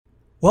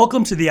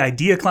Welcome to the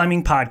Idea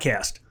Climbing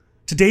Podcast.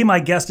 Today, my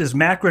guest is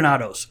Matt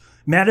Granados.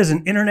 Matt is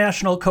an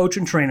international coach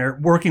and trainer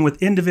working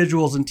with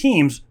individuals and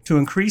teams to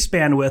increase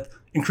bandwidth,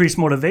 increase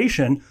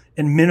motivation,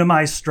 and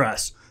minimize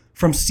stress.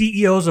 From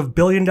CEOs of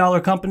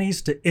billion-dollar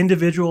companies to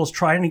individuals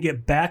trying to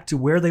get back to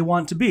where they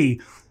want to be,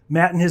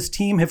 Matt and his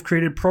team have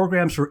created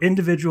programs for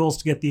individuals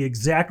to get the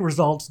exact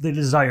results they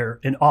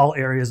desire in all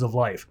areas of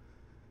life.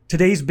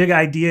 Today's big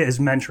idea is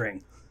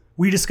mentoring.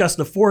 We discuss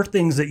the 4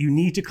 things that you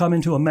need to come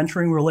into a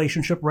mentoring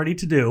relationship ready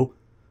to do,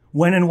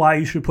 when and why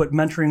you should put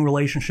mentoring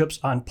relationships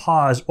on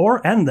pause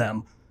or end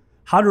them,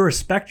 how to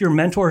respect your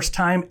mentor's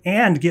time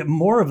and get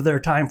more of their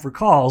time for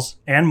calls,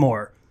 and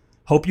more.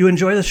 Hope you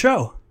enjoy the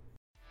show.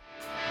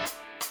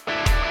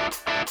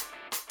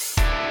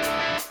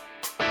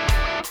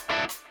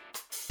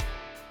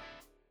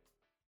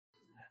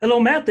 Hello,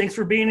 Matt. Thanks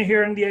for being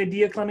here on the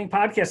Idea Climbing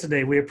Podcast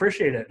today. We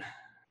appreciate it.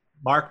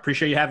 Mark,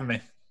 appreciate you having me.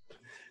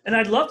 And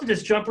I'd love to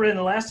just jump right in.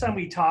 The last time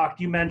we talked,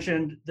 you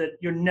mentioned that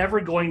you're never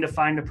going to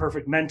find a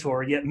perfect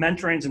mentor, yet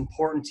mentoring is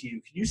important to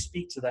you. Can you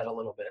speak to that a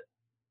little bit?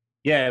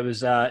 Yeah, it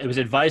was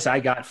advice I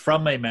got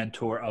from a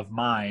mentor of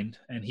mine,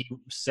 and he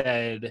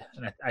said,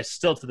 and I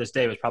still to this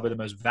day was probably the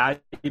most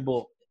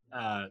valuable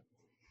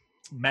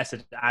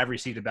message I've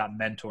received about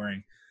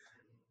mentoring,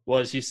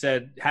 was he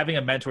said, having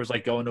a mentor is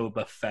like going to a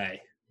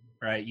buffet,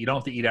 right? You don't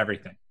have to eat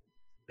everything.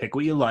 Pick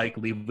what you like,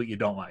 leave what you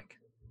don't like.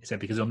 He said,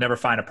 because you'll never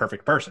find a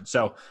perfect person.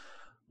 So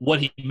what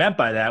he meant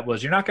by that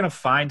was you're not going to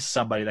find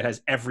somebody that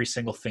has every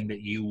single thing that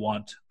you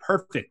want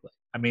perfectly.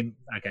 I mean,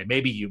 okay,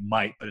 maybe you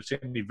might, but it's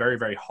going to be very,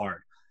 very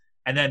hard.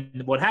 And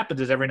then what happens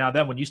is every now and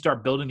then when you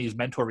start building these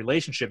mentor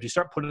relationships, you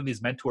start putting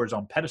these mentors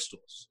on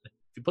pedestals. If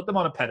you put them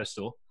on a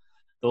pedestal,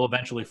 they'll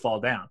eventually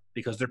fall down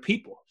because they're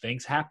people.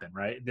 Things happen,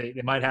 right?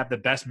 They might have the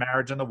best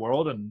marriage in the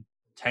world and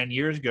 10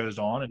 years goes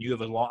on and you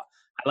have a lot.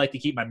 I like to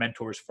keep my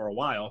mentors for a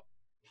while.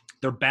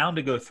 They're bound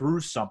to go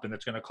through something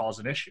that's going to cause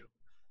an issue.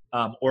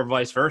 Or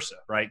vice versa,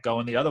 right?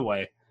 Going the other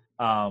way.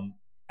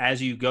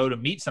 As you go to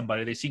meet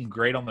somebody, they seem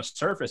great on the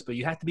surface, but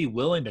you have to be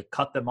willing to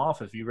cut them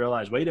off if you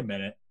realize, wait a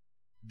minute,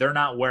 they're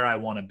not where I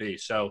want to be.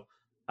 So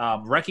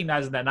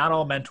recognizing that not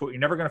all mentors,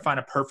 you're never going to find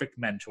a perfect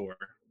mentor,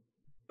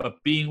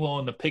 but being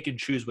willing to pick and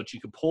choose what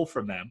you can pull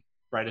from them,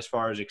 right? As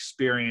far as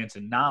experience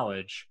and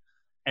knowledge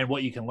and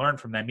what you can learn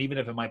from them, even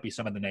if it might be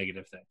some of the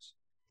negative things.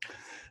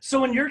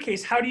 So in your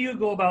case, how do you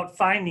go about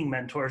finding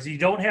mentors? You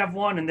don't have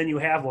one and then you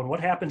have one.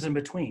 What happens in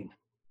between?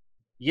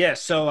 Yeah,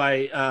 so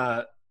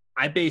I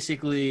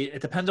basically,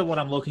 it depends on what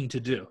I'm looking to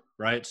do,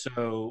 right?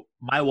 So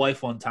my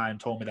wife one time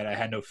told me that I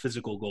had no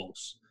physical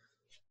goals.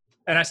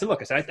 And I said,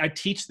 look, I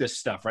teach this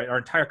stuff, right? Our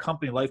entire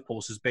company, Life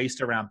Pulse, is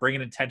based around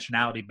bringing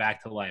intentionality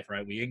back to life,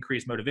 right? We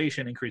increase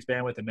motivation, increase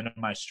bandwidth, and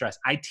minimize stress.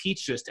 I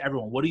teach this to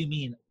everyone. What do you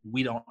mean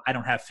I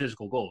don't have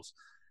physical goals?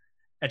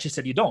 And she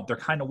said, you don't. They're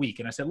kind of weak.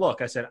 And I said,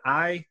 look,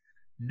 I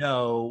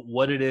know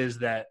what it is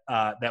that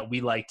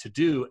we like to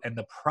do. And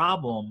the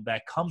problem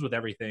that comes with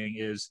everything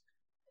is,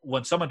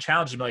 when someone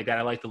challenges me like that,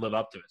 I like to live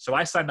up to it. So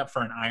I signed up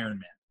for an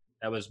Ironman.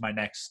 That was my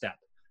next step.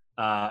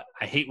 I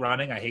hate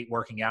running. I hate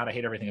working out. I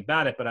hate everything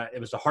about it, but it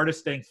was the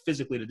hardest thing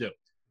physically to do.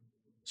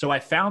 So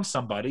I found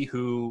somebody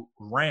who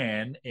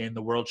ran in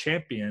the world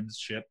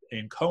championship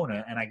in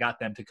Kona, and I got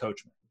them to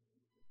coach me.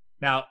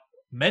 Now,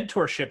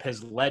 mentorship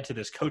has led to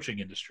this coaching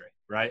industry,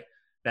 right?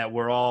 That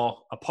we're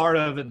all a part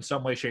of in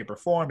some way, shape, or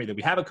form. Either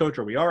we have a coach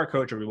or we are a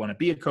coach or we want to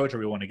be a coach or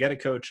we want to get a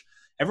coach.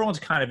 Everyone's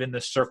kind of in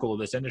this circle of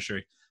this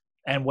industry.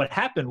 And what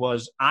happened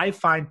was I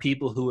find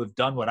people who have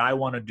done what I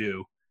want to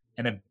do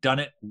and have done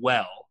it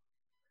well.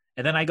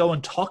 And then I go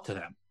and talk to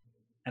them.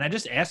 And I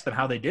just ask them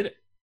how they did it.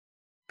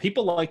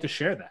 People like to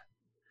share that.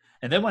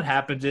 And then what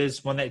happens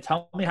is when they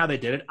tell me how they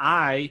did it,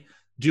 I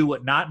do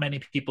what not many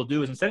people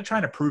do is instead of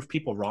trying to prove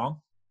people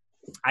wrong,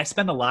 I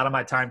spend a lot of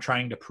my time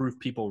trying to prove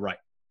people right.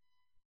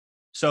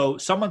 So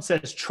someone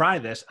says, try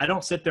this. I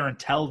don't sit there and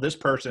tell this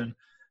person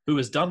who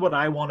has done what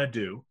I want to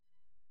do,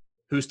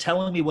 who's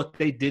telling me what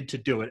they did to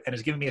do it and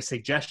is giving me a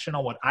suggestion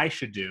on what I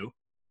should do.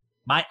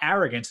 My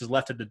arrogance is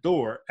left at the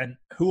door, and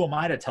who am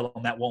I to tell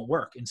them that won't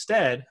work?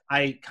 Instead,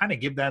 I kind of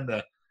give them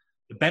the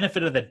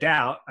benefit of the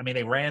doubt. I mean,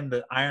 they ran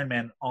the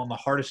Ironman on the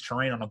hardest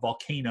terrain on a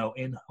volcano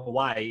in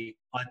Hawaii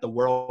at the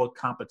world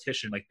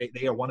competition. Like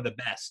they are one of the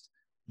best.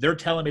 They're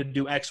telling me to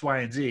do X, Y,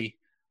 and Z.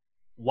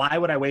 Why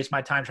would I waste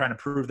my time trying to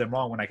prove them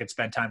wrong when I could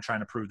spend time trying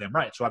to prove them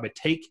right? So I would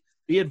take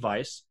the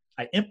advice,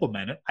 I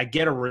implement it, I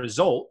get a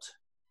result.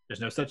 There's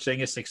no such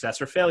thing as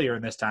success or failure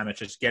in this time. It's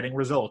just getting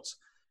results.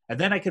 And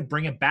then I could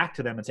bring it back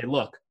to them and say,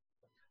 look,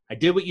 I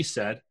did what you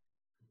said.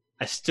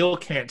 I still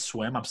can't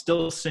swim. I'm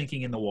still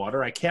sinking in the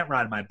water. I can't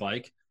ride my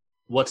bike.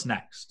 What's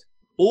next?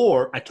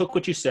 Or I took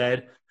what you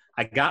said.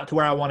 I got to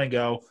where I want to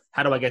go.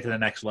 How do I get to the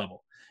next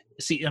level?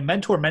 See, a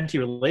mentor-mentee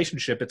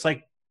relationship, it's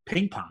like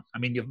ping pong. I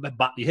mean,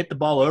 you hit the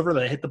ball over,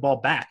 they hit the ball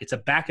back. It's a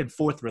back and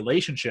forth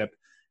relationship.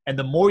 And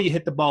the more you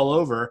hit the ball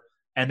over,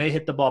 and they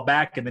hit the ball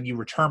back and then you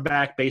return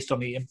back based on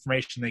the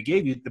information they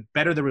gave you, the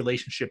better the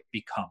relationship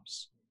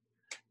becomes.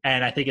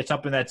 And I think it's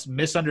something that's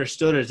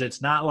misunderstood is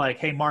it's not like,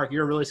 hey, Mark,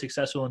 you're a really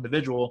successful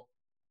individual.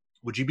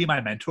 Would you be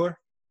my mentor?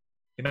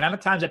 The amount of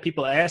times that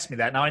people ask me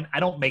that, now I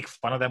don't make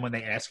fun of them when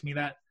they ask me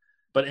that,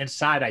 but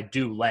inside I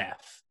do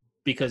laugh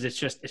because it's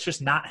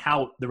just not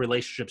how the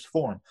relationships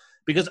form.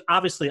 Because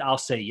obviously I'll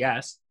say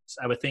yes.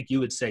 I would think you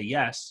would say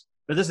yes,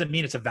 but it doesn't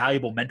mean it's a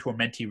valuable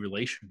mentor-mentee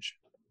relationship.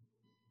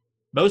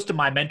 Most of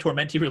my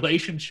mentor-mentee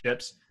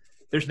relationships,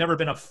 there's never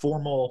been a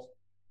formal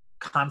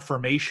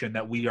confirmation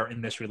that we are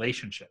in this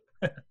relationship.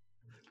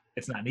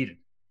 It's not needed.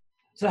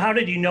 So how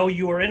did you know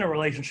you were in a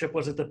relationship?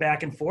 Was it the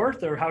back and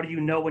forth, or how do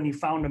you know when you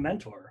found a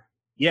mentor?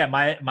 Yeah,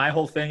 my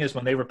whole thing is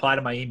when they reply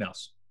to my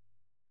emails,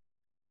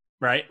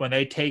 right? When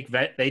they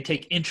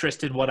take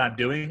interest in what I'm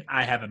doing,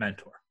 I have a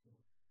mentor.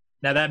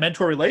 Now that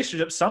mentor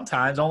relationship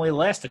sometimes only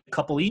lasts a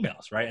couple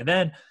emails, right? And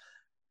then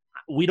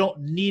we don't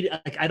need,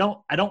 like, I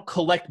don't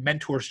collect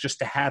mentors just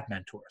to have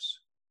mentors.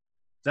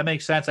 Does that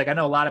make sense? Like, I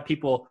know a lot of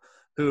people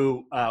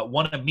who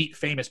want to meet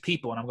famous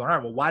people, and I'm going, all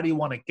right, well, why do you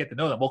want to get to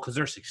know them? Well, because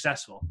they're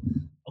successful.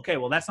 Okay,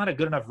 well, that's not a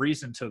good enough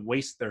reason to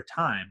waste their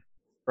time,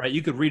 right?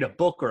 You could read a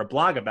book or a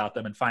blog about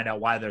them and find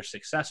out why they're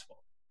successful.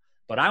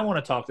 But I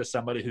want to talk to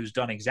somebody who's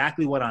done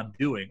exactly what I'm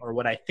doing or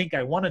what I think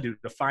I want to do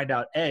to find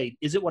out, A,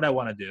 is it what I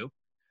want to do?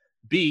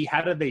 B,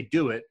 how did they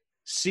do it?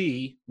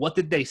 C, what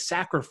did they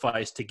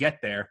sacrifice to get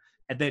there?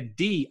 And then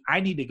D,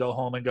 I need to go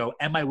home and go,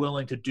 am I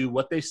willing to do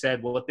what they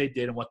said, what they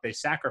did, and what they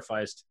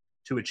sacrificed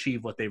to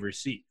achieve what they've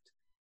received?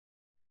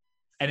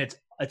 And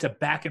it's a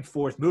back and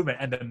forth movement,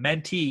 and the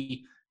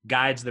mentee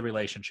guides the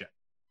relationship.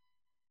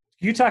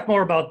 Can you talk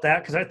more about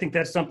that? Because I think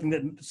that's something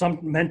that some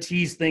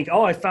mentees think,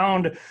 oh, I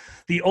found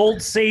the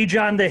old sage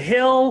on the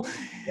hill.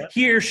 Yep.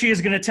 He or she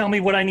is going to tell me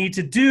what I need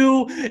to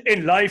do,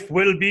 and life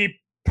will be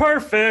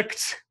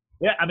perfect.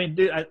 Yeah, I mean,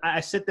 dude,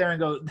 I sit there and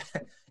go,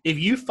 if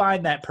you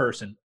find that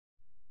person,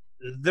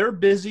 they're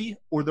busy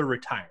or they're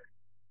retired.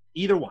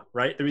 Either one,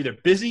 right? They're either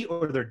busy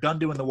or they're done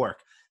doing the work.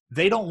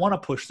 They don't want to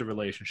push the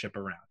relationship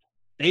around.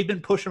 They've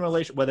been pushing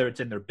relationship, whether it's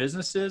in their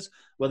businesses,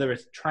 whether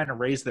it's trying to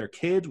raise their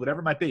kids, whatever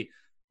it might be.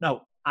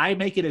 No, I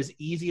make it as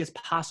easy as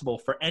possible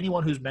for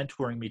anyone who's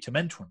mentoring me to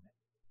mentor me.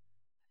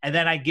 And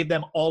then I give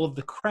them all of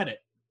the credit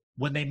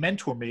when they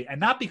mentor me. And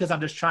not because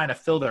I'm just trying to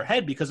fill their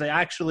head, because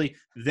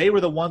they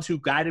were the ones who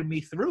guided me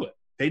through it.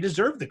 They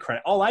deserve the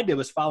credit. All I did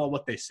was follow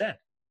what they said.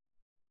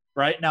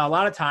 Right? Now, a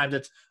lot of times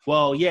it's,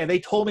 well, yeah, they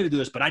told me to do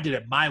this, but I did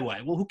it my way.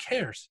 Well, who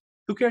cares?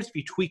 Who cares if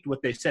you tweaked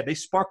what they said? They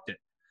sparked it.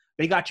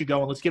 They got you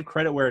going. Let's give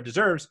credit where it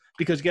deserves,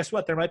 because guess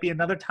what? There might be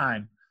another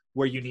time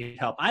where you need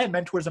help. I have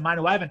mentors of mine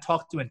who I haven't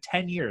talked to in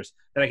 10 years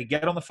that I could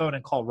get on the phone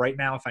and call right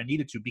now if I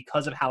needed to,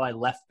 because of how I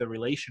left the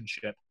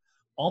relationship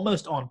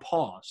almost on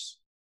pause.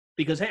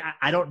 Because, hey,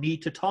 I don't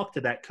need to talk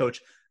to that coach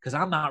because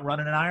I'm not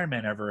running an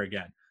Ironman ever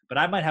again. But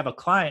I might have a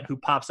client who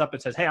pops up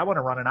and says, hey, I want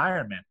to run an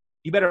Ironman.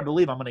 You better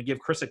believe I'm going to give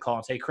Chris a call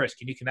and say, hey, Chris,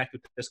 can you connect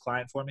with this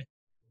client for me?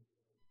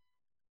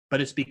 But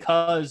it's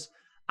because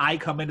I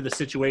come into the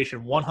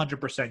situation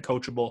 100%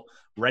 coachable,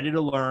 ready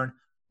to learn,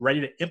 ready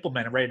to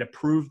implement, and ready to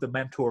prove the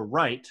mentor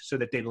right so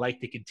that they'd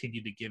like to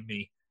continue to give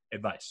me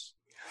advice.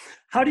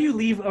 How do you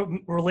leave a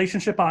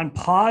relationship on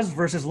pause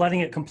versus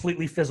letting it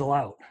completely fizzle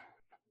out?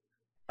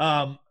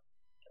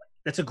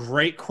 That's a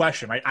great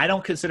question, right? I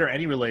don't consider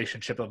any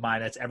relationship of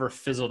mine that's ever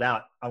fizzled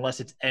out unless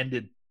it's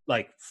ended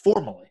like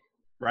formally.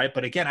 Right.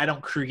 But again, I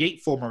don't create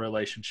formal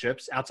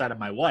relationships outside of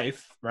my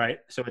wife. Right.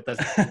 So it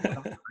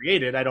doesn't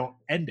create it. I don't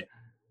end it.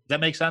 Does that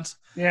make sense?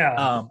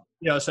 Yeah.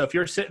 So if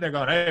you're sitting there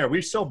going, hey, are we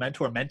still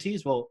mentor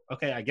mentees? Well,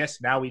 okay, I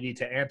guess now we need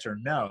to answer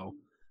no,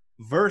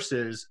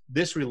 versus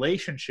this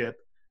relationship.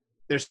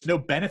 There's no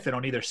benefit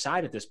on either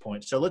side at this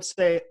point. So let's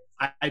say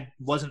I'm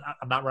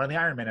not running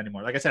the Ironman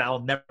anymore. Like I said, I'll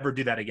never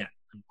do that again.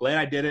 I'm glad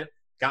I did it.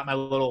 Got my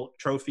little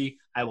trophy.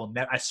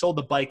 I sold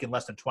the bike in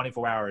less than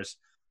 24 hours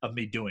of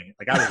me doing it.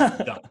 Like I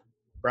was done.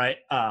 Right.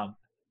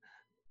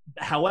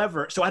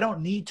 However, so I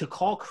don't need to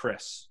call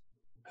Chris,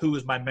 who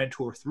was my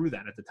mentor through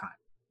that at the time.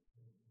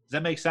 Does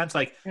that make sense?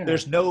 Like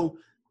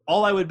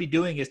all I would be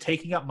doing is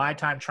taking up my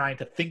time trying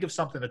to think of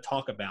something to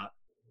talk about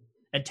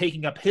and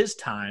taking up his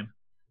time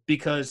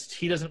because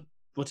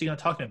what's he going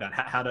to talk to me about?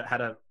 How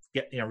to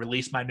get,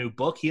 release my new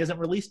book. He hasn't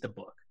released a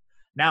book.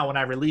 Now, when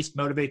I released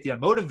Motivate the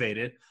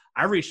Unmotivated,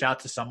 I reached out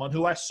to someone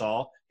who I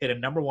saw hit a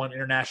 #1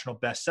 international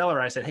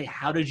bestseller. I said, hey,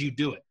 how did you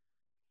do it?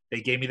 They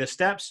gave me the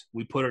steps.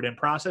 We put it in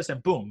process,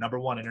 and boom,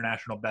 #1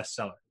 international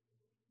bestseller.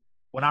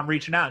 When I'm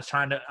reaching out,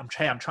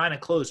 I'm trying to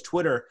close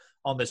Twitter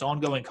on this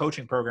ongoing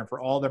coaching program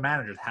for all their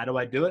managers. How do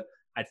I do it?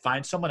 I'd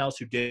find someone else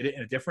who did it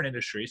in a different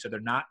industry, so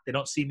they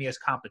don't see me as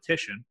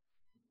competition,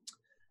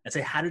 and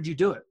say, how did you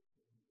do it?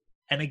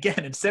 And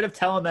again, instead of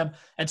telling them,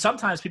 and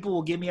sometimes people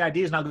will give me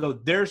ideas, and I'll go,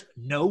 there's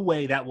no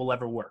way that will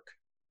ever work,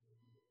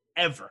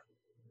 ever.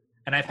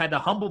 And I've had to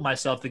humble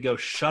myself to go,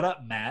 shut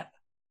up, Matt.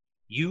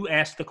 You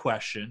asked the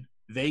question.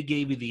 They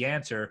gave you the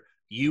answer.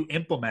 You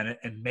implement it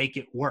and make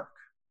it work.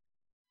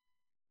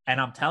 And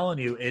I'm telling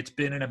you, it's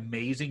been an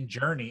amazing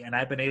journey. And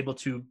I've been able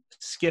to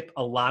skip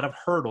a lot of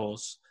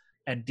hurdles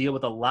and deal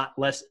with a lot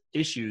less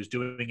issues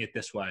doing it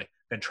this way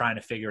than trying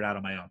to figure it out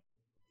on my own.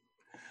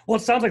 Well,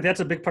 it sounds like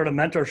that's a big part of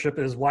mentorship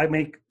is why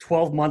make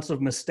 12 months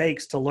of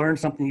mistakes to learn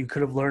something you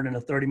could have learned in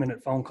a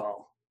 30-minute phone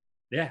call.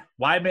 Yeah.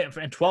 Why make,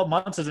 and 12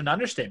 months is an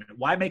understatement.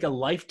 Why make a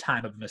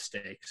lifetime of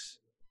mistakes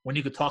when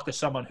you could talk to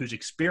someone who's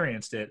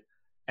experienced it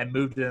and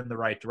moved it in the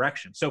right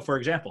direction? So, for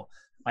example,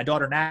 my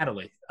daughter,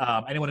 Natalie,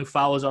 anyone who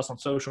follows us on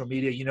social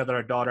media, you know that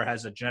our daughter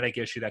has a genetic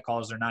issue that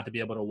causes her not to be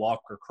able to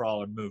walk or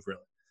crawl or move really,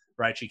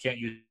 right? She can't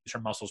use her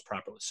muscles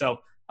properly. So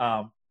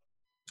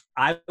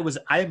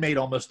I made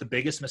almost the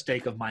biggest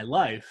mistake of my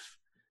life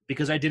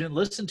because I didn't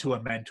listen to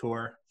a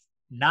mentor,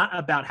 not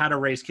about how to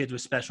raise kids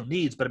with special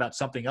needs, but about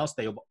something else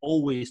they have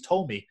always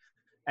told me.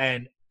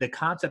 And the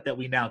concept that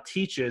we now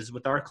teach is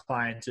with our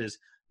clients is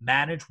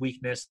manage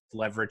weakness,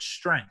 leverage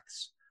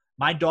strengths.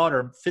 My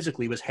daughter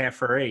physically was half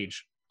her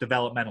age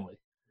developmentally.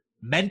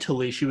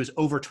 Mentally, she was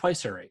over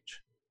twice her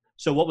age.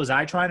 So what was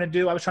I trying to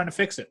do? I was trying to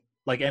fix it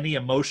like any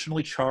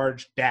emotionally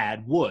charged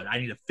dad would. I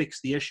need to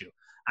fix the issue.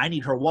 I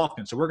need her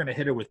walking. So we're going to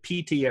hit her with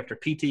PT after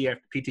PT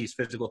after PT's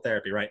physical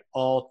therapy, right?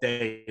 All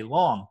day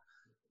long.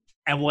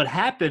 And what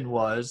happened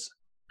was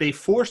they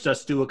forced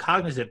us to do a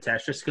cognitive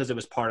test just because it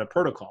was part of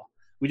protocol.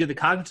 We did the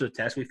cognitive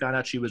test. We found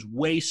out she was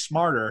way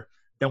smarter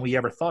than we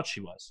ever thought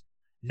she was.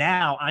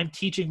 Now I'm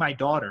teaching my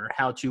daughter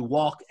how to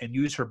walk and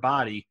use her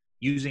body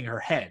using her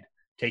head.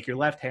 Take your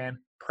left hand,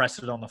 press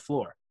it on the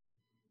floor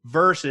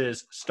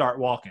versus start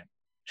walking.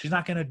 She's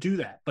not going to do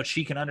that, but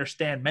she can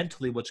understand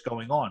mentally what's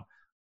going on.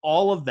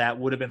 All of that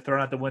would have been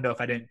thrown out the window if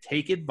I didn't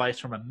take advice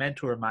from a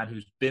mentor of mine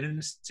who's been in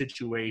a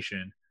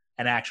situation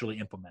and actually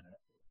implemented it.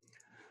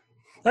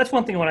 That's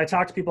one thing when I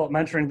talk to people at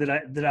mentoring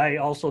that I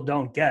also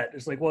don't get.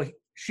 It's like, well,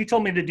 she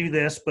told me to do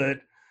this, but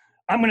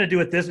I'm going to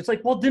do it this. It's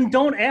like, well, then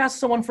don't ask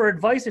someone for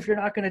advice if you're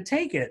not going to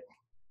take it.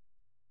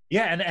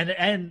 Yeah,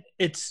 and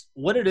it's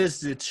what it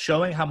is. It's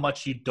showing how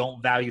much you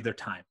don't value their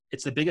time.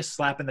 It's the biggest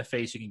slap in the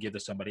face you can give to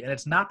somebody, and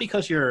it's not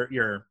because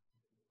you're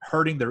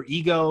hurting their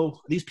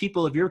ego. These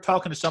people, if you're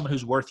talking to someone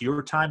who's worth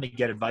your time to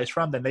get advice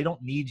from, then they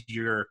don't need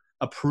your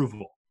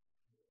approval,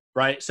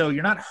 right? So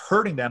you're not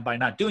hurting them by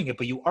not doing it,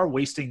 but you are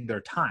wasting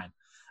their time.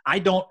 I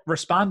don't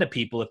respond to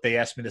people if they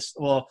ask me this.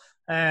 Well,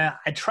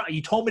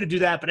 you told me to do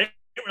that, but I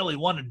didn't really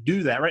want to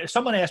do that, right? If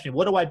someone asks me,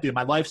 what do I do?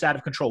 My life's out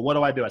of control. What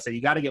do I do? I say,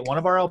 you got to get one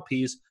of our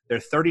LPs. They're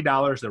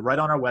 $30. They're right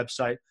on our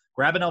website.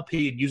 Grab an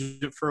LP and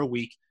use it for a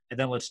week, and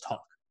then let's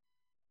talk.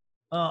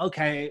 Oh,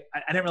 okay,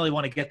 I didn't really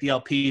want to get the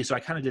LP, so I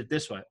kind of did it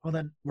this way. Well,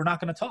 then we're not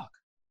going to talk.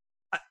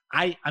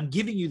 I'm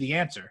giving you the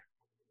answer.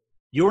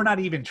 You're not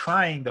even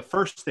trying the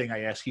first thing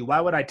I ask you. Why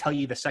would I tell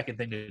you the second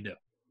thing to do?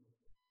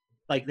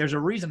 Like, there's a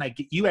reason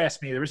you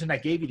asked me, the reason I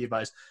gave you the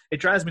advice. It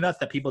drives me nuts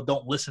that people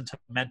don't listen to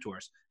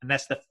mentors. And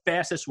that's the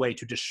fastest way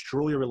to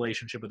destroy a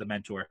relationship with a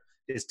mentor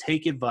is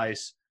take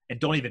advice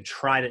and don't even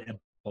try to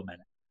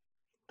implement it.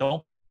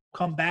 Don't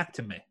come back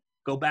to me.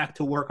 Go back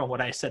to work on what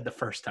I said the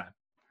first time.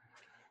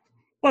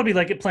 Well, it'd be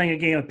like it playing a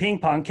game of ping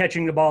pong,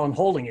 catching the ball and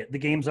holding it. The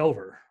game's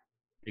over.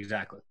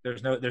 Exactly.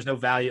 There's no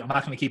value. I'm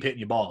not going to keep hitting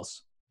you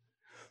balls.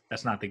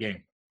 That's not the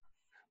game.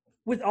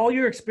 With all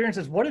your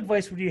experiences, what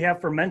advice would you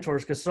have for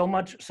mentors? Because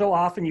so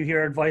often you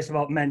hear advice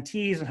about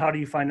mentees and how do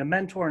you find a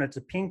mentor, and it's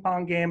a ping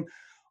pong game.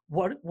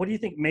 What do you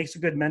think makes a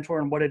good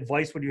mentor, and what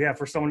advice would you have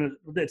for someone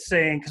that's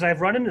saying, because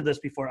I've run into this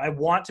before, I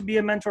want to be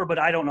a mentor, but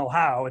I don't know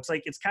how. It's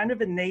like, it's kind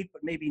of innate,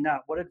 but maybe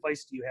not. What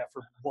advice do you have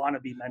for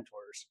wannabe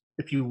mentors?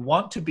 If you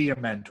want to be a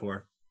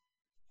mentor,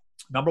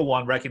 number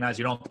one, recognize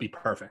you don't have to be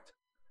perfect.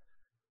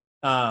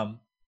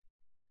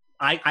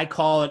 I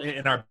call it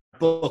in our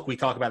book, we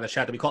talk about the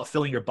chapter, we call it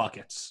filling your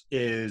buckets.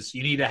 Is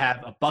you need to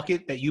have a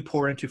bucket that you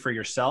pour into for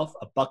yourself,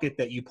 a bucket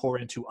that you pour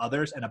into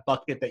others, and a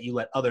bucket that you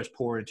let others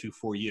pour into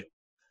for you.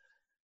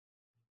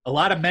 A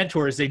lot of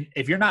mentors,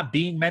 if you're not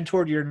being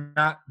mentored, you're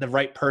not the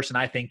right person,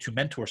 I think, to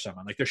mentor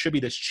someone. Like, there should be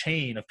this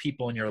chain of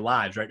people in your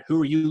lives, right?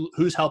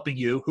 Who's helping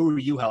you? Who are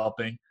you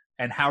helping?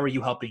 And how are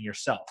you helping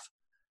yourself?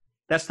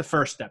 That's the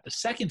first step. The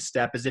second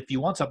step is, if you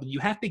want something, you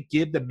have to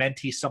give the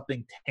mentee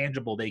something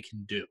tangible they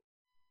can do.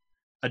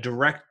 A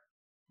direct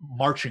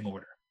marching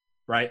order,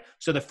 right?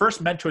 So the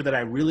first mentor that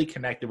I really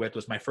connected with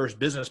was my first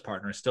business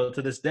partner, still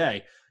to this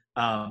day,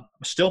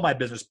 still my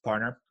business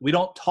partner. We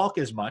don't talk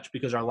as much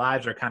because our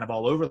lives are kind of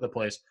all over the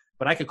place,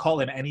 but I could call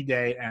him any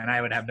day and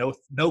I would have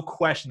no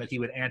question that he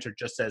would answer,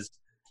 just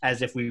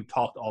as if we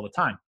talked all the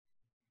time.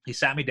 He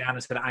sat me down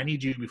and said, I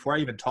need you, before I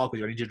even talk with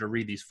you, I need you to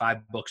read these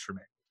 5 books for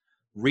me.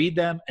 Read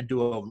them and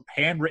do a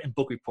handwritten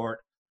book report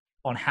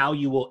on how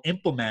you will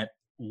implement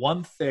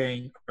one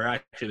thing, or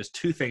actually it was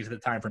 2 things at the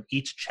time, from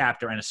each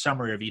chapter, and a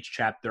summary of each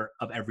chapter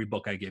of every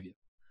book I give you.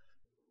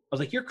 I was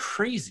like, you're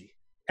crazy.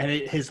 And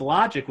his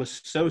logic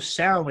was so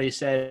sound when he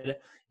said,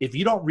 if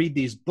you don't read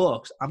these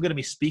books, I'm going to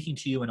be speaking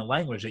to you in a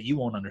language that you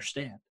won't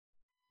understand.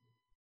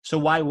 So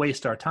why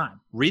waste our time?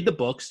 Read the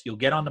books. You'll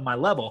get onto my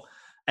level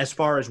as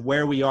far as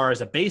where we are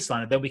as a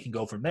baseline, and then we can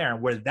go from there.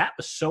 And where that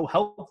was so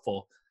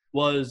helpful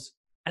was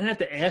I didn't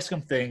have to ask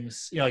him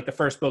things. You know, like the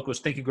first book was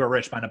Think and Grow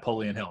Rich by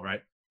Napoleon Hill,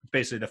 right?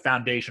 Basically the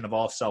foundation of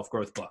all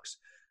self-growth books.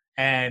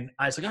 And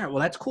I was like, all right,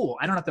 well, that's cool.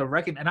 I don't have to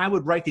reckon. And I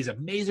would write these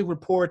amazing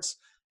reports,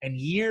 and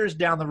years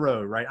down the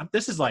road, right?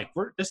 This is a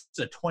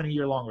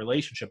 20-year long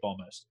relationship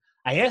almost.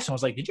 I asked him, I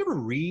was like, did you ever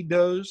read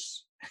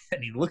those?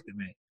 And he looked at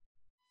me.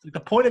 the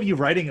point of you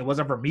writing it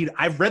wasn't for me.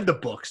 I've read the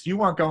books. You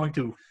weren't going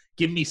to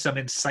give me some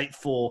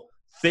insightful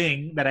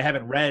thing that I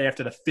haven't read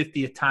after the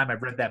 50th time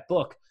I've read that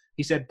book.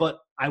 He said, but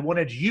I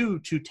wanted you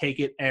to take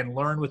it and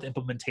learn with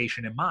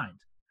implementation in mind.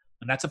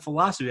 And that's a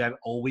philosophy I've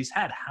always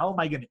had. How am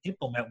I going to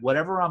implement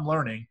whatever I'm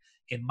learning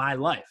in my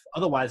life?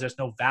 Otherwise, there's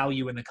no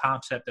value in the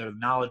concept or the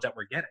knowledge that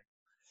we're getting.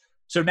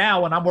 So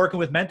now when I'm working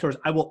with mentors,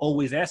 I will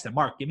always ask them,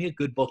 Mark, give me a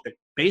good book that,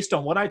 based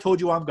on what I told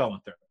you I'm going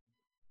through,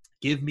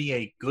 give me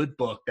a good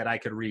book that I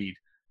could read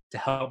to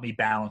help me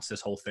balance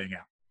this whole thing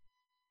out.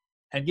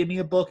 And give me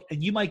a book,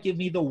 and you might give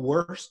me the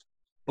worst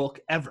book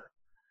ever.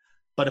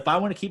 But if I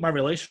want to keep my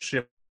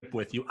relationship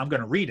with you, I'm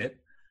going to read it.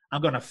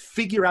 I'm going to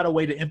figure out a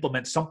way to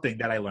implement something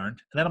that I learned,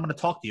 and then I'm going to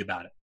talk to you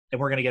about it, and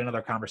we're going to get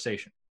another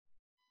conversation.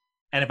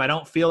 And if I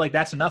don't feel like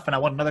that's enough and I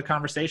want another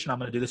conversation, I'm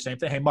going to do the same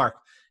thing. Hey, Mark,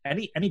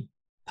 any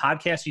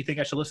podcasts you think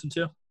I should listen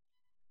to?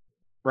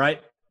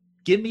 Right?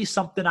 Give me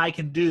something I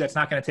can do that's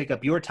not going to take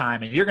up your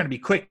time, and you're going to be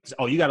quick.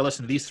 Oh, you got to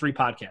listen to these 3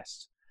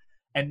 podcasts.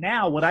 And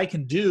now what I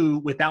can do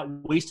without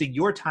wasting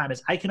your time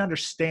is I can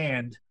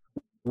understand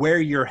where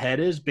your head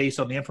is based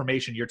on the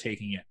information you're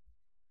taking in.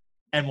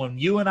 And when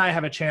you and I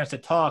have a chance to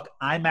talk,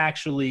 I'm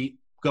actually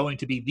going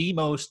to be the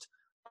most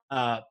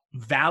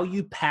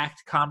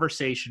value-packed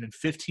conversation in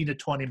 15 to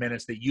 20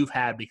 minutes that you've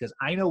had, because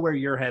I know where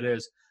your head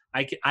is.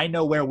 I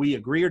know where we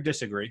agree or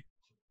disagree,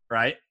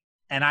 right?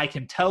 And I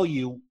can tell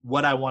you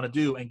what I want to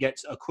do and get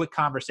a quick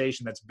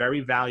conversation that's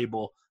very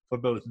valuable for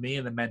both me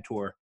and the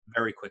mentor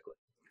very quickly.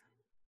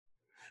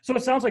 So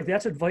it sounds like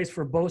that's advice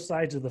for both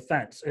sides of the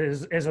fence.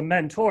 As a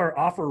mentor,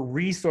 offer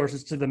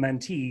resources to the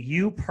mentee.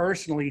 You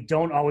personally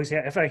don't always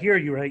have, if I hear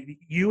you right,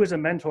 you as a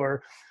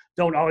mentor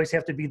don't always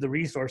have to be the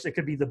resource. It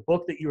could be the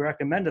book that you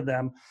recommend to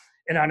them.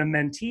 And on a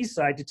mentee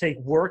side, to take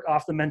work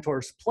off the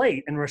mentor's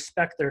plate and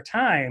respect their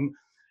time,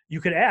 you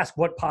could ask,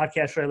 what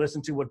podcast should I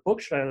listen to? What book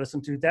should I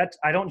listen to? That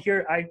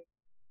I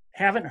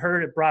haven't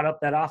heard it brought up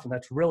that often.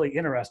 That's really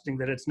interesting,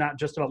 that it's not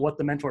just about what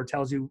the mentor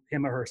tells you,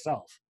 him or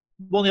herself.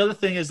 Well, the other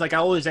thing is, like, I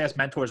always ask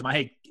mentors,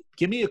 hey,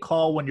 give me a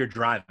call when you're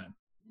driving.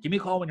 Give me a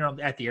call when you're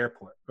at the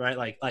airport, right?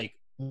 Like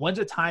when's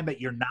the time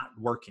that you're not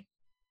working?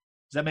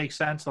 Does that make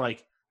sense?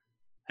 Like,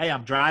 hey,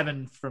 I'm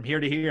driving from here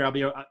to here. I'll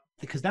be,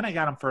 because then I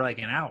got them for like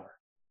an hour.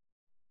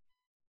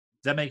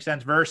 Does that make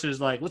sense? Versus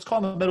like, let's call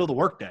in the middle of the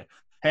workday.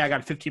 Hey, I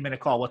got a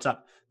 15-minute call. What's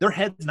up? Their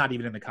head's not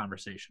even in the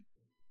conversation.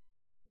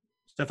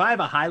 So if I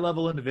have a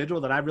high-level individual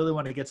that I really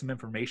want to get some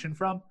information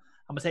from,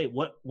 I'm going to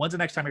say, when's the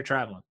next time you're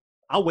traveling?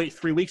 I'll wait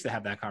 3 weeks to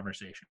have that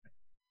conversation.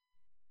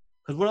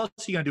 Because what else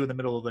are you going to do in the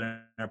middle of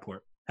an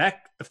airport?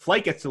 Heck, the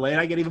flight gets delayed,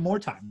 I get even more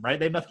time, right?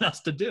 They have nothing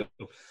else to do.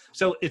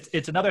 So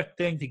it's another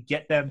thing to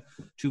get them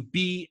to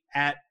be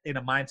in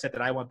a mindset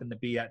that I want them to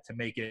be at, to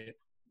make it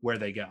where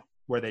they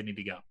need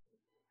to go.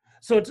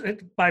 So it's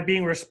by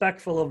being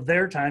respectful of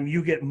their time,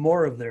 you get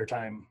more of their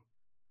time.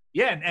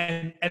 Yeah,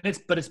 and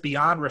it's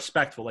beyond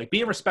respectful. Like,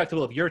 being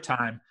respectful of your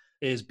time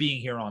is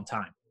being here on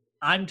time.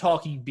 I'm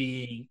talking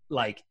being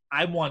like,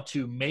 I want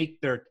to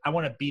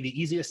be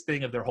the easiest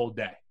thing of their whole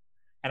day.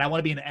 And I want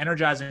to be an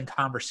energizing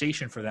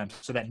conversation for them,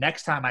 so that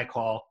next time I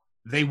call,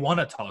 they want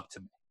to talk to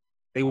me.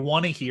 They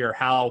want to hear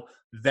how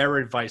their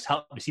advice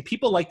helped me. See,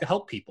 people like to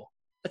help people.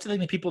 That's the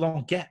thing that people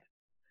don't get.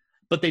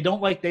 But they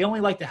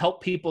only like to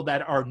help people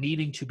that are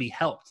needing to be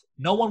helped.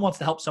 No one wants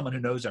to help someone who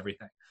knows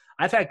everything.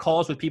 I've had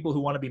calls with people who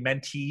want to be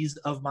mentees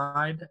of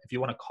mine, if you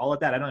want to call it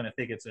that. I don't even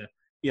think it's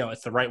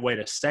the right way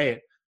to say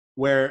it,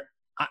 where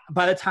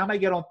by the time I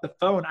get off the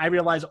phone, I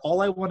realize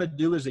all I want to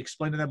do is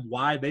explain to them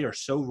why they are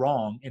so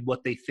wrong in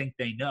what they think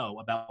they know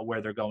about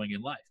where they're going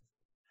in life.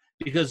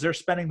 Because they're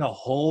spending the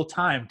whole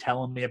time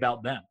telling me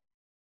about them.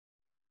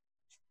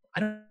 I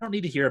don't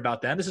need to hear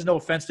about them. This is no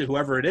offense to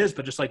whoever it is,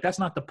 but just like, that's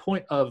not the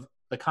point of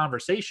the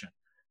conversation.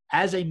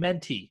 As a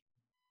mentee,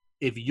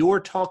 if you're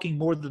talking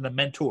more than the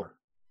mentor,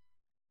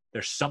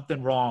 there's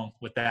something wrong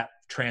with that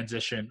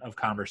transition of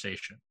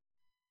conversation.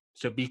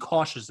 So be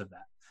cautious of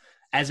that.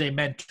 As a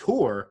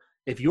mentor,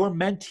 if your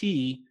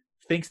mentee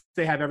thinks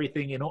they have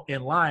everything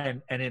in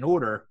line and in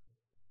order,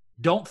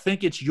 don't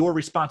think it's your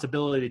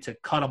responsibility to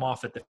cut them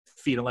off at the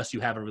feet unless you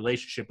have a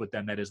relationship with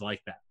them that is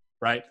like that,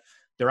 right?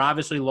 They're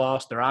obviously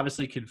lost. They're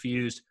obviously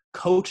confused.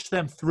 Coach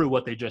them through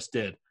what they just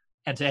did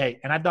and say, hey,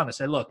 and I've done this.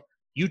 Say, look,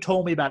 you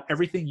told me about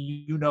everything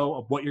you know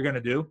of what you're going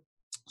to do,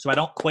 so I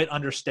don't quite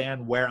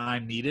understand where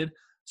I'm needed.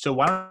 So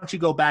why don't you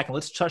go back and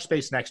let's touch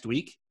base next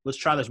week. Let's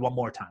try this one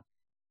more time.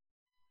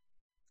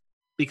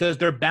 Because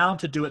they're bound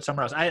to do it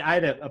somewhere else. I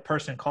had a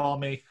person call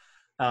me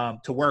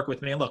to work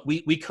with me. And look,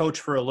 we coach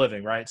for a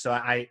living, right? So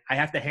I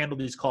have to handle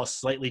these calls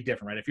slightly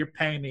different, right? If you're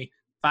paying me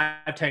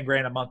 $5-10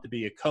 grand a month to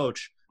be a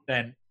coach,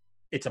 then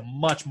it's a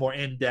much more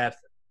in-depth,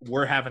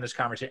 we're having this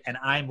conversation and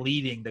I'm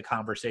leading the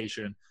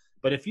conversation.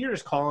 But if you're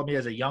just calling me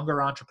as a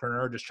younger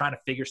entrepreneur, just trying to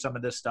figure some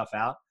of this stuff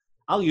out,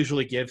 I'll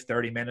usually give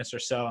 30 minutes or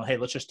so. And, hey,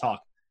 let's just talk.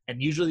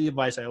 And usually the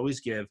advice I always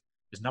give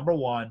is, number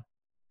one,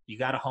 you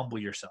got to humble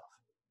yourself.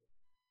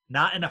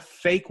 Not in a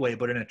fake way,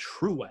 but in a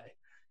true way.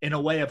 In a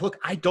way of, look,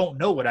 I don't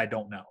know what I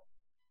don't know.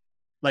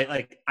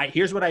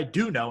 Here's what I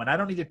do know, and I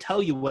don't need to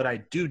tell you what I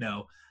do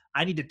know.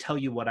 I need to tell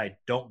you what I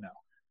don't know.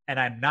 And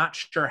I'm not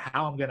sure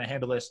how I'm going to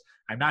handle this.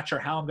 I'm not sure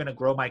how I'm going to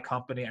grow my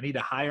company. I need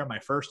to hire my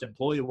first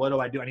employee. What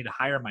do? I need to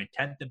hire my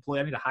 10th employee.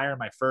 I need to hire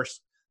my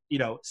first,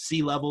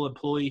 C-level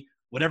employee,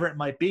 whatever it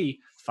might be.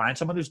 Find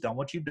someone who's done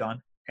what you've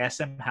done, ask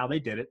them how they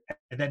did it,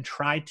 and then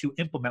try to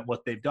implement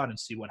what they've done and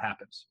see what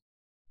happens.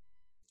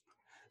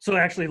 So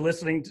actually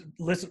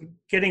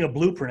getting a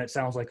blueprint, it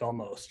sounds like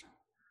almost.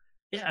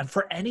 Yeah, and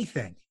for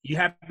anything, you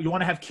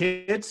want to have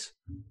kids,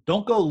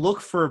 don't go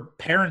look for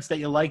parents that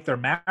you like their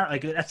marriage.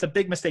 Like, that's a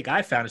big mistake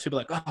I found is people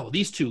are like, oh,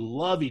 these two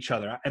love each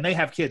other and they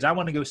have kids. I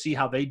want to go see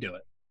how they do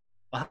it.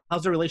 Well,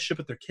 how's their relationship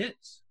with their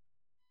kids?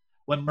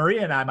 When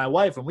Maria and I, my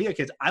wife, when we had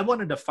kids, I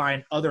wanted to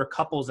find other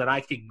couples that I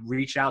could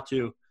reach out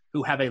to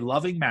who have a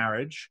loving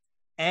marriage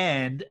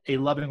and a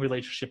loving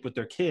relationship with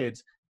their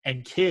kids,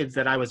 and kids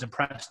that I was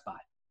impressed by.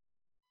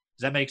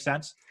 Does that make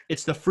sense?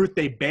 It's the fruit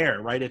they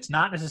bear, right? It's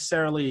not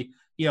necessarily,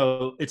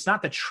 it's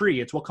not the tree.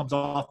 It's what comes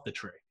off the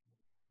tree.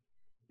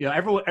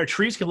 Our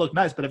trees can look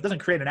nice, but if it doesn't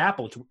create an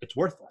apple, it's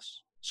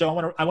worthless. So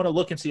I want to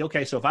look and see,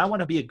 okay, so if I want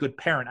to be a good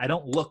parent, I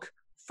don't look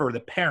for the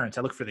parents.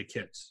 I look for the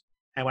kids.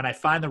 And when I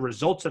find the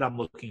results that I'm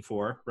looking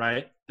for,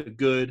 right, the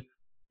good,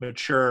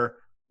 mature,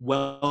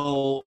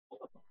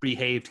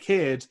 well-behaved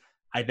kids,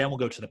 I then will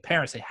go to the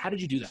parents and say, how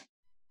did you do that?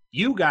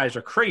 You guys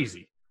are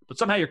crazy, but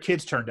somehow your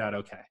kids turned out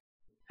okay.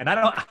 And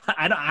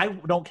I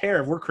don't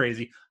care if we're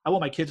crazy. I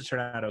want my kids to turn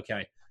out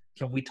okay.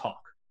 Can we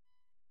talk?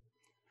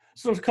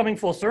 So it's coming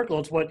full circle.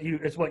 It's what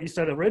you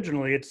said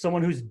originally. It's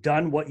someone who's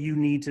done what you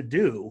need to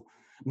do,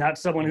 not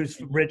someone who's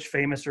rich,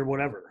 famous, or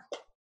whatever.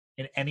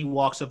 In any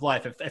walks of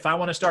life. If I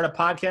want to start a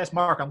podcast,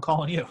 Mark, I'm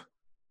calling you.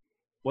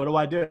 What do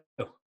I do?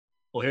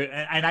 Well,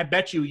 and I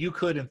bet you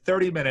could in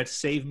 30 minutes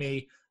save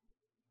me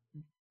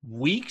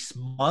weeks,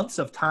 months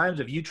of times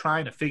of you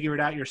trying to figure it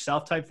out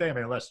yourself type thing. I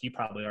mean, unless you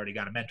probably already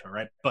got a mentor,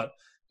 right? But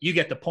you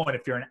get the point.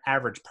 If you're an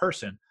average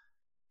person,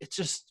 it's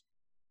just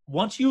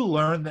once you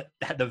learn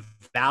that the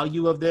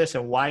value of this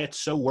and why it's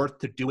so worth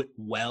to do it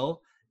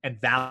well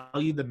and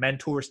value the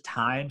mentor's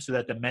time so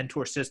that the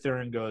mentor sits there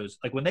and goes,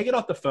 like when they get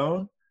off the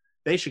phone,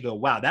 they should go,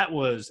 wow, that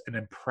was an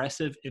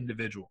impressive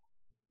individual.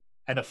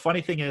 And the funny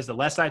thing is, the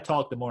less I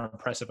talk, the more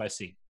impressive I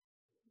see.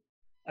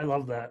 I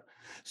love that.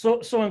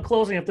 So in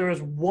closing, if there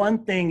was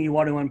one thing you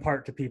want to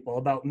impart to people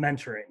about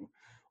mentoring,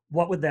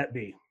 what would that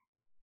be?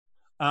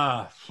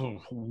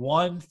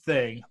 One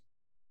thing.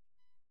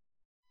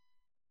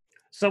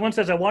 Someone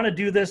says, I want to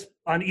do this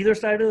on either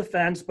side of the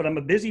fence, but I'm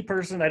a busy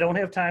person. I don't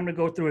have time to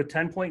go through a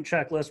 10-point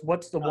checklist.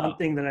 What's the one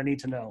thing that I need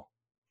to know?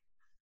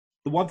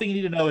 The one thing you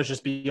need to know is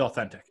just be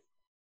authentic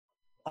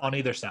on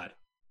either side.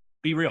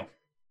 Be real.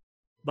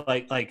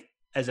 Like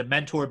as a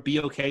mentor, be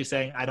okay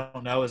saying, I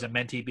don't know. As a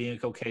mentee, being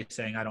okay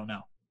saying, I don't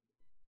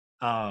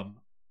know.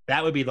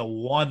 That would be the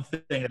one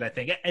thing that I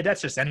think, and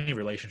that's just any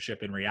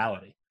relationship in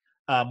reality.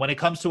 When it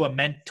comes to a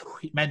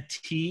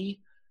mentee,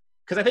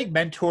 because I think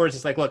mentors,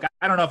 it's like, look,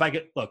 I don't know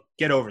if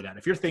get over that.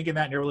 If you're thinking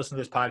that and you're listening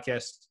to this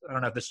podcast, I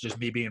don't know if this is just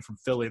me being from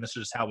Philly and this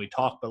is just how we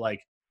talk, but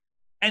like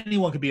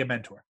anyone could be a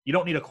mentor. You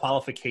don't need a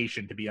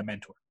qualification to be a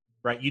mentor,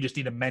 right? You just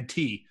need a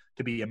mentee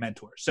to be a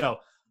mentor. So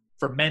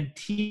for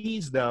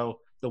mentees though,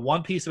 the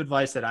one piece of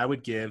advice that I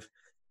would give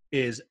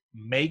is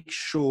make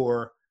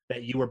sure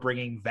that you are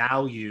bringing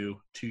value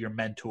to your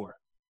mentor.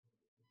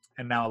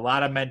 And now a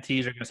lot of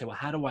mentees are going to say, well,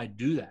 how do I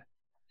do that?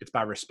 It's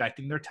by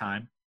respecting their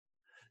time.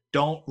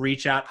 Don't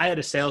reach out. I had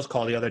a sales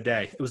call the other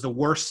day. It was the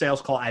worst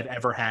sales call I've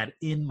ever had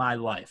in my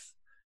life.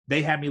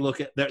 They had me look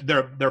at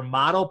their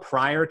model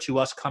prior to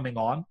us coming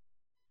on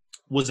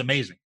was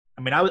amazing.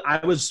 I mean,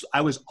 I was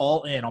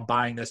all in on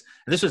buying this.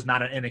 And this was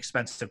not an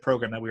inexpensive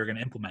program that we were going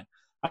to implement.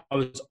 I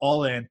was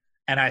all in.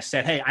 And I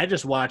said, hey, I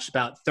just watched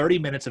about 30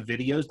 minutes of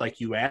videos like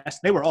you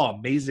asked. They were all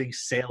amazing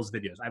sales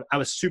videos. I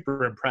was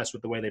super impressed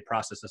with the way they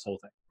processed this whole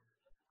thing.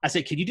 I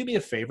said, can you do me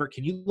a favor?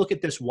 Can you look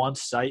at this one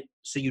site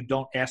so you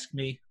don't ask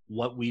me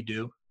what we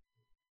do?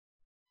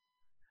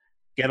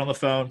 Get on the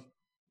phone,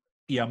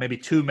 maybe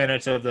 2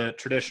 minutes of the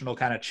traditional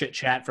kind of chit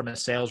chat from a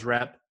sales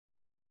rep.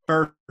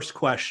 First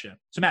question.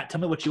 So Matt, tell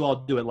me what you all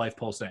do at Life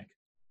Pulse Inc.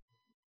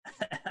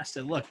 I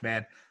said, look,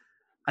 man,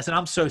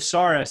 I'm so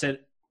sorry. I said,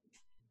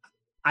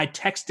 I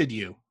texted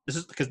you. This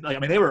is because,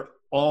 they were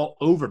all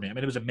over me.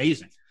 It was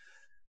amazing.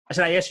 I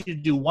said, I asked you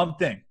to do one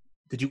thing.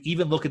 Did you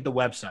even look at the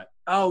website?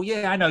 Oh,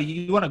 yeah, I know.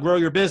 You want to grow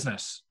your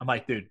business. I'm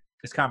like, dude,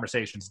 this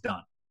conversation's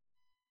done.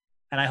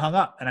 And I hung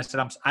up and I said,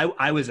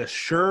 I was a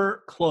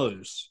sure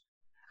close.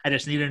 I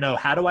just needed to know,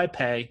 how do I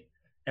pay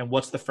and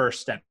what's the first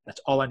step?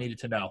 That's all I needed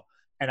to know.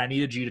 And I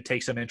needed you to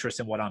take some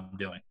interest in what I'm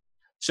doing.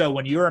 So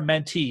when you're a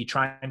mentee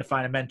trying to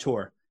find a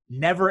mentor,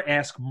 never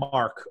ask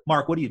Mark,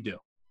 what do you do?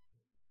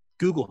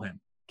 Google him.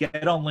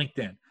 Get on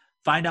LinkedIn.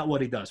 Find out what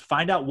he does.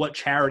 Find out what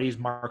charities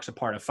Mark's a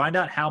part of. Find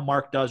out how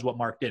Mark does what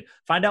Mark did.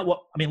 Find out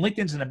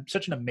LinkedIn's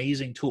such an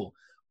amazing tool.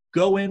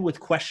 Go in with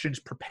questions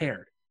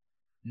prepared,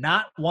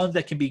 not ones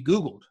that can be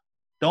Googled.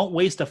 Don't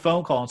waste a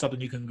phone call on something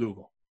you can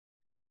Google,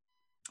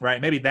 right?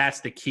 Maybe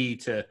that's the key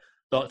to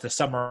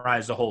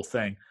summarize the whole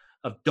thing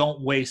of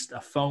don't waste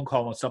a phone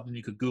call on something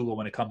you could Google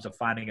when it comes to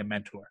finding a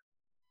mentor.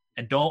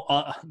 And don't,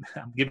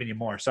 I'm giving you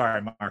more.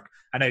 Sorry, Mark.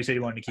 I know you said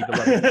you wanted to keep it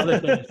low. The other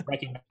thing is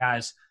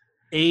recognize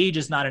age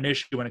is not an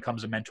issue when it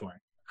comes to mentoring.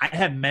 I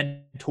have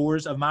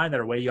mentors of mine that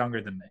are way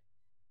younger than me.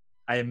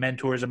 I have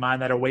mentors of mine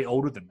that are way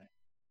older than me.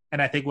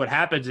 And I think what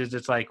happens is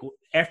it's like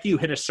after you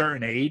hit a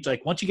certain age,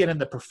 like once you get in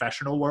the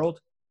professional world,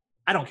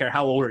 I don't care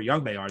how old or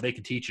young they are, they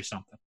can teach you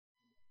something.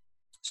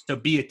 So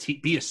be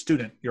a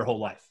student your whole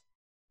life.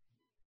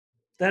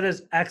 That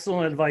is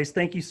excellent advice.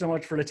 Thank you so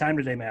much for the time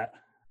today, Matt.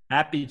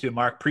 Happy to,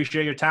 Mark.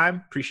 Appreciate your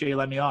time. Appreciate you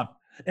letting me on.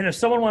 And if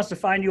someone wants to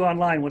find you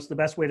online, what's the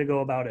best way to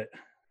go about it?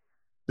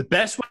 The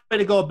best way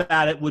to go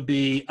about it would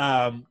be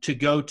to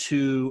go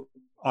to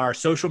our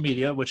social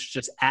media, which is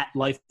just at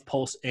Life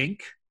Pulse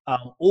Inc.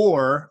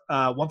 Or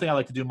one thing I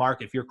like to do,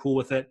 Mark, if you're cool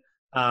with it,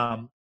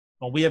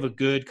 when we have a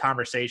good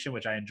conversation,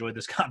 which I enjoyed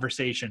this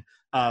conversation,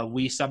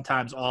 we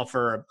sometimes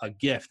offer a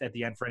gift at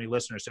the end for any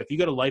listeners. So if you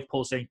go to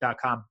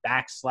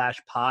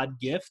lifepulseinc.com/pod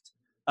gift,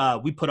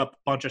 we put up a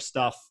bunch of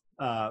stuff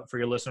for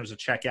your listeners to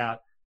check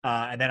out.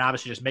 And then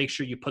obviously just make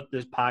sure you put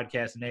this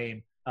podcast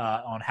name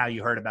on how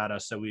you heard about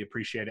us. So we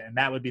appreciate it. And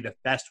that would be the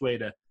best way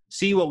to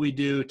see what we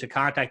do, to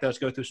contact us,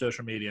 go through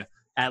social media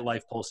at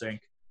Life Pulse Inc.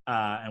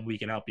 And we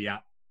can help you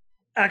out.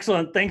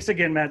 Excellent. Thanks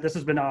again, Matt. This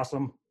has been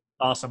awesome.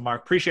 Awesome,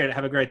 Mark. Appreciate it.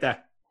 Have a great day.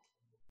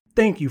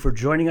 Thank you for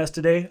joining us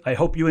today. I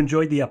hope you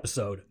enjoyed the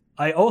episode.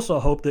 I also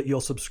hope that you'll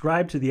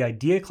subscribe to the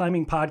Idea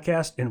Climbing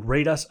Podcast and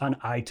rate us on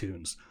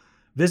iTunes.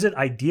 Visit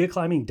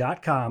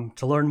ideaclimbing.com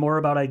to learn more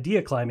about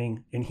idea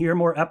climbing and hear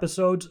more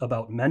episodes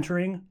about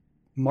mentoring,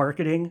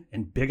 marketing,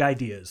 and big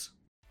ideas.